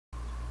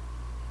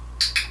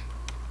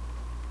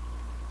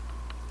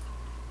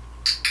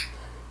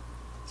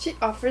She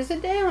offers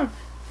it down.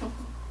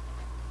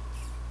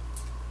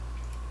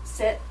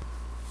 Sit.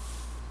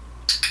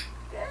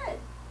 Good.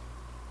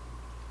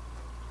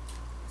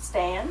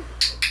 Stand.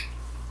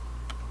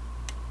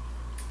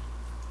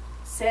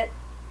 Sit.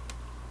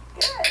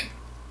 Good.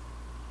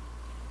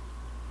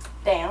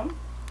 Down.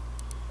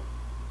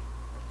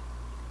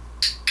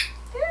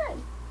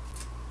 Good.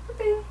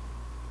 Whoopee.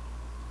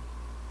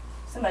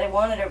 Somebody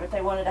wanted her, but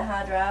they wanted a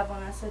high drive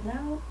when I said,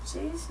 no,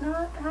 she's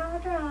not high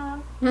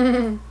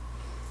drive.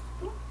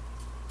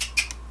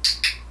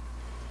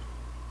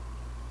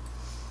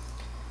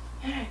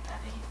 All right,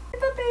 puppy.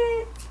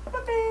 Puppy.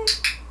 Puppy.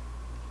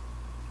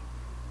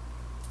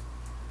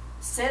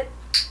 Sit.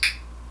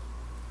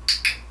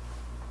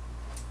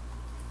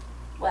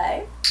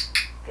 Wave.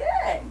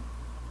 Good.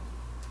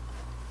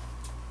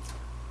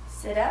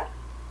 Sit up.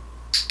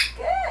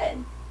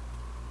 Good.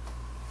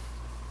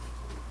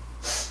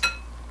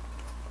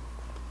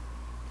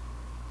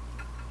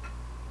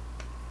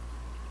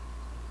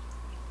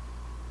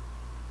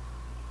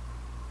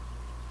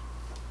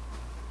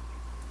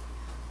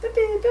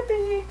 Puppy,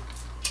 puppy.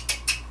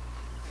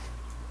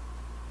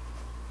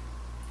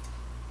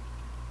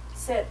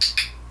 Sit.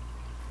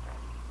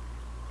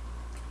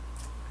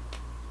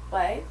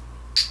 Wave.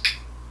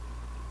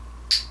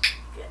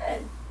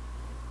 Good.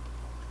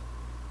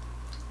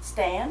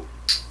 Stand.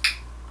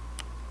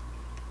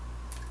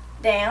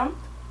 Down.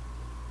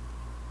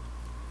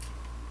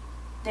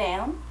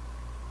 Down.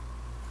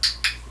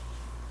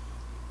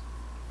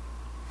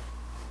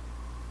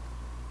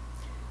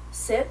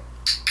 Sit.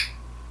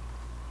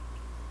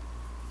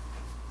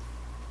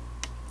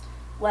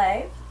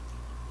 Wave.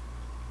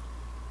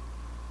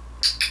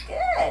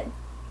 Good.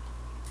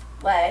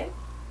 Wave.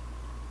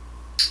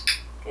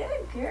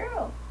 Good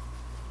girl.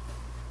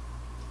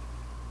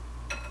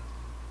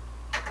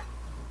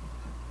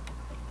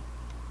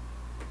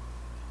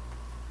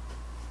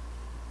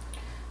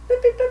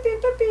 Puppy, puppy,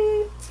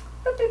 puppy.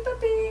 Puppy,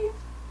 puppy.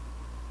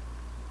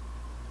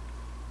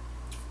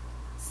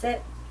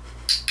 Sit.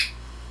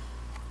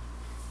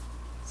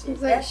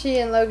 Seems like she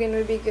and Logan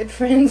would be good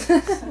friends.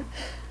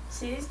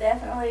 She's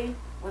definitely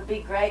would be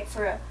great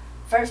for a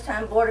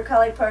first-time border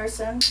collie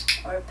person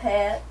or a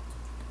pet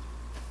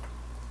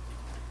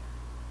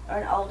or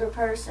an older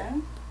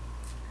person.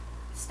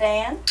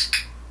 Stand.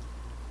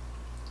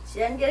 She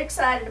doesn't get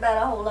excited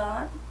about a whole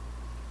lot.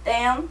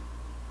 Down.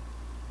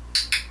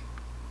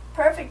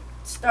 Perfect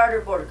starter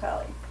border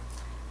collie.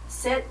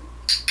 Sit.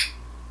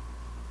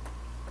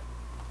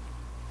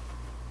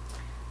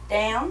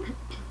 Down.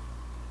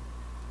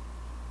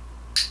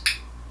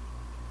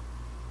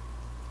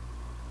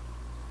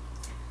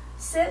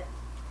 Sit.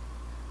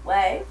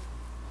 Wave.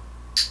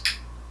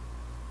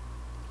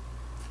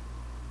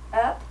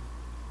 Up.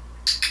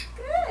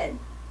 Good.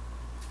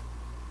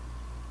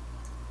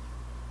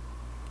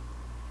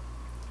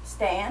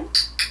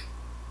 Stand.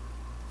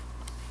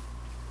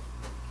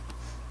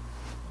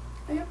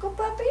 There you go,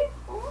 puppy.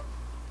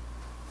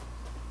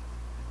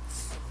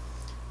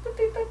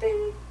 Puppy,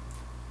 puppy.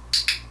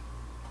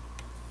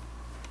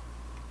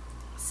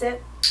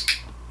 Sit.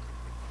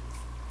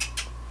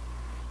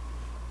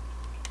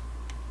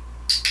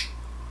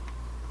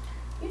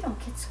 You don't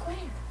get square.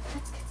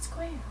 Let's get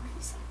square. What do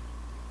you say?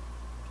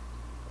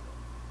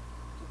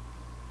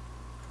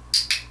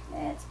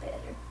 That's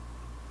better.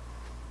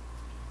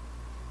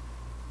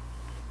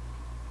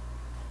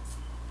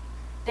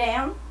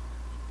 Down.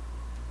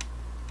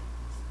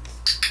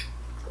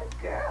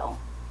 Good girl.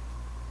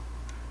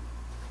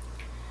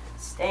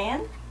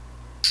 Stand.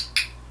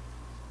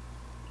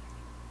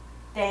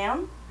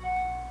 Down.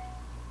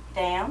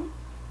 Down.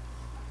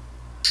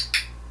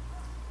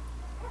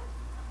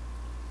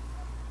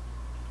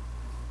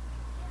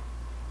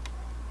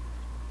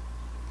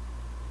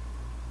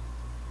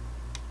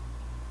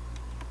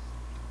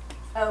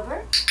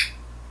 Over.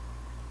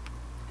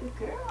 Good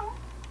girl.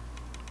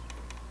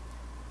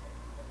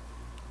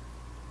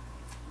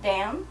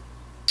 Down.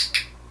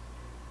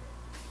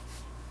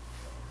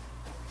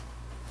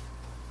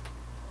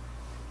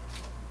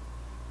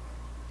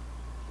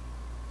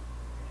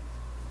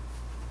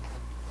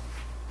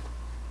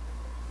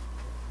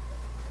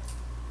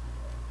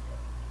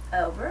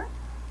 Over.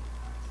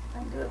 I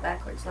can do it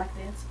backwards like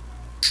this.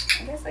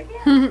 I guess I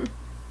can.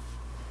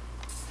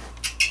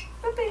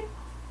 Puppy.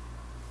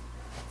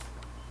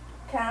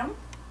 Come.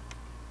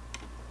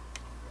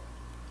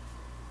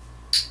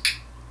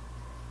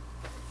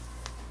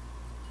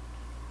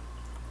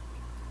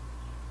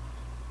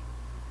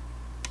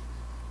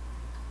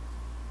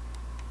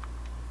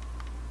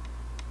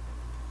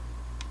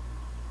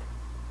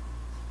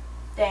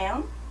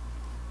 Down.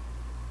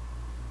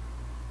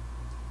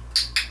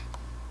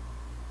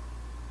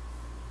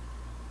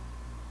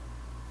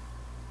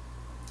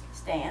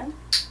 Stand.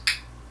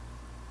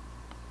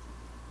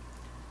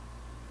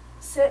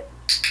 Sit.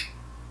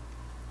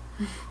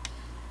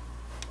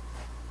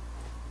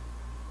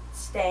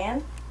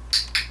 Stand.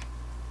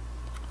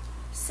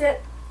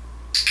 Sit.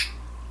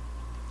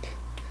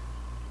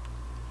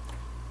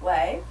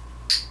 Wave.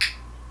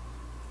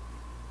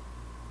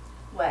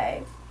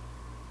 Wave.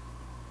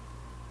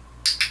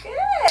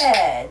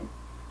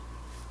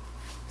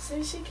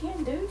 she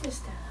can't do this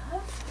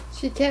stuff.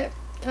 She kept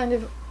kind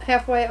of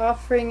halfway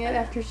offering it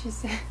after she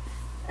said.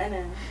 I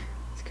know.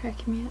 It's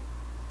cracking me up.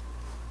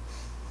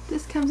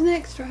 This comes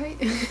next, right?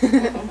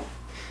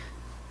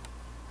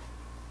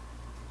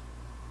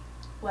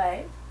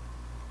 Wait.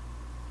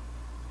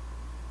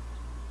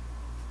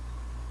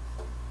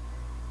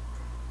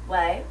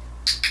 Wait.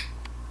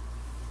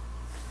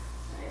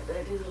 I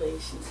better do the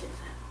leash and see that.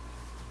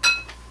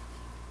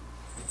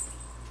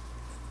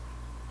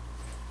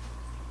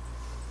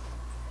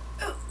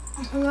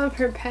 I love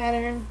her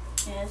pattern.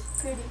 Yeah, it's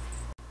pretty.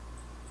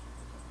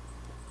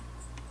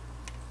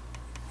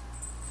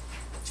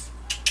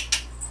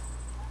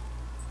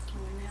 Oh,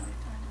 now we're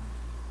finding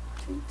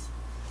treats.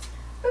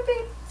 Boopy.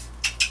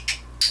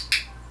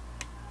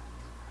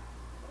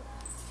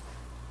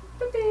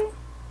 Boopy.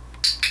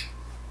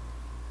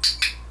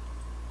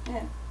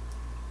 Yeah.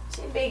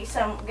 She'd be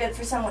good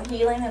for someone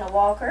healing in a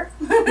walker.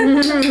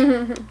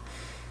 Boopy.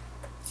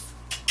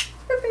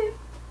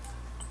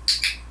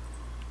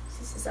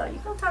 She says, "Oh, you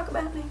gonna talk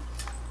about me?"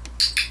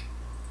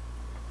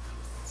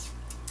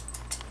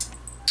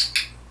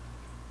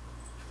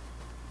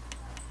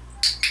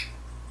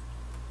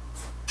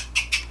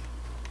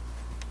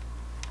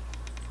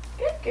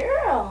 Good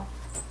girl.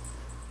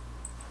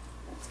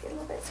 Let's get a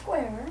little bit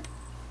squarer.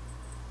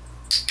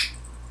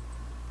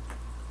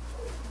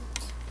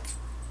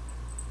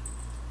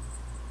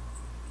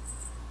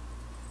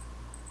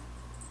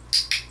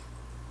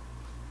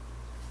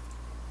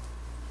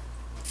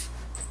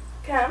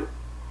 Come.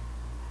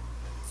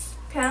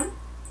 Come.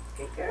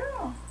 Good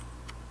girl.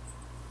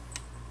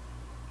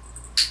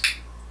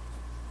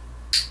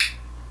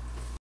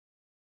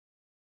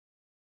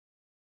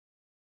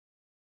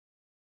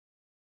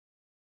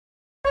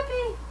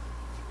 Puppy.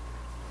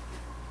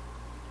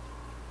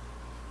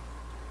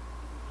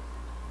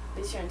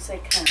 Be sure and say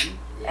come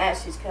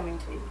as she's coming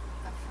to you.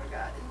 I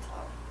forgot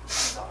until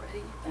she's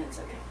already. That's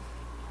okay.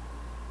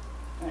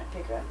 Alright,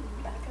 pick her up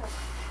and back up.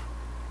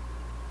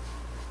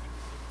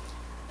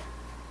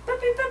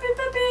 Puppy, puppy,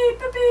 puppy,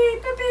 puppy,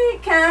 puppy,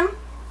 come.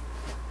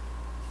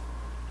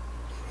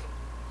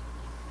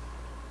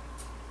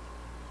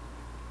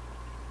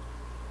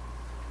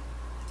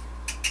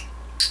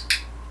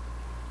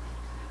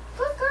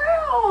 Good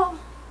girl.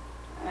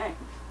 Alright.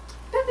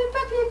 Puppy,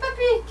 puppy,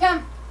 puppy,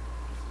 come.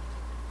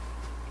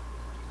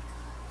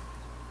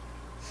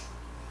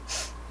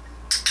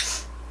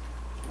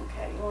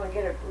 Okay, you want to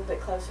get her a little bit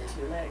closer to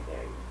your leg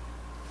there.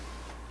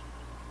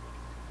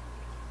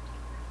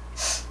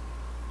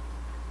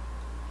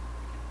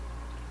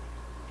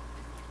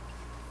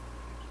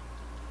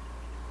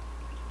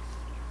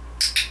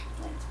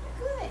 That's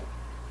good.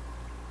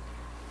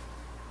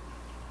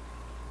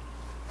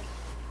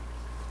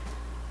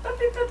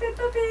 Puppy, puppy,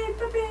 puppy,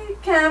 puppy,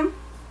 come.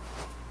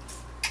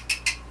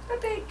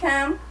 Puppy,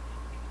 come.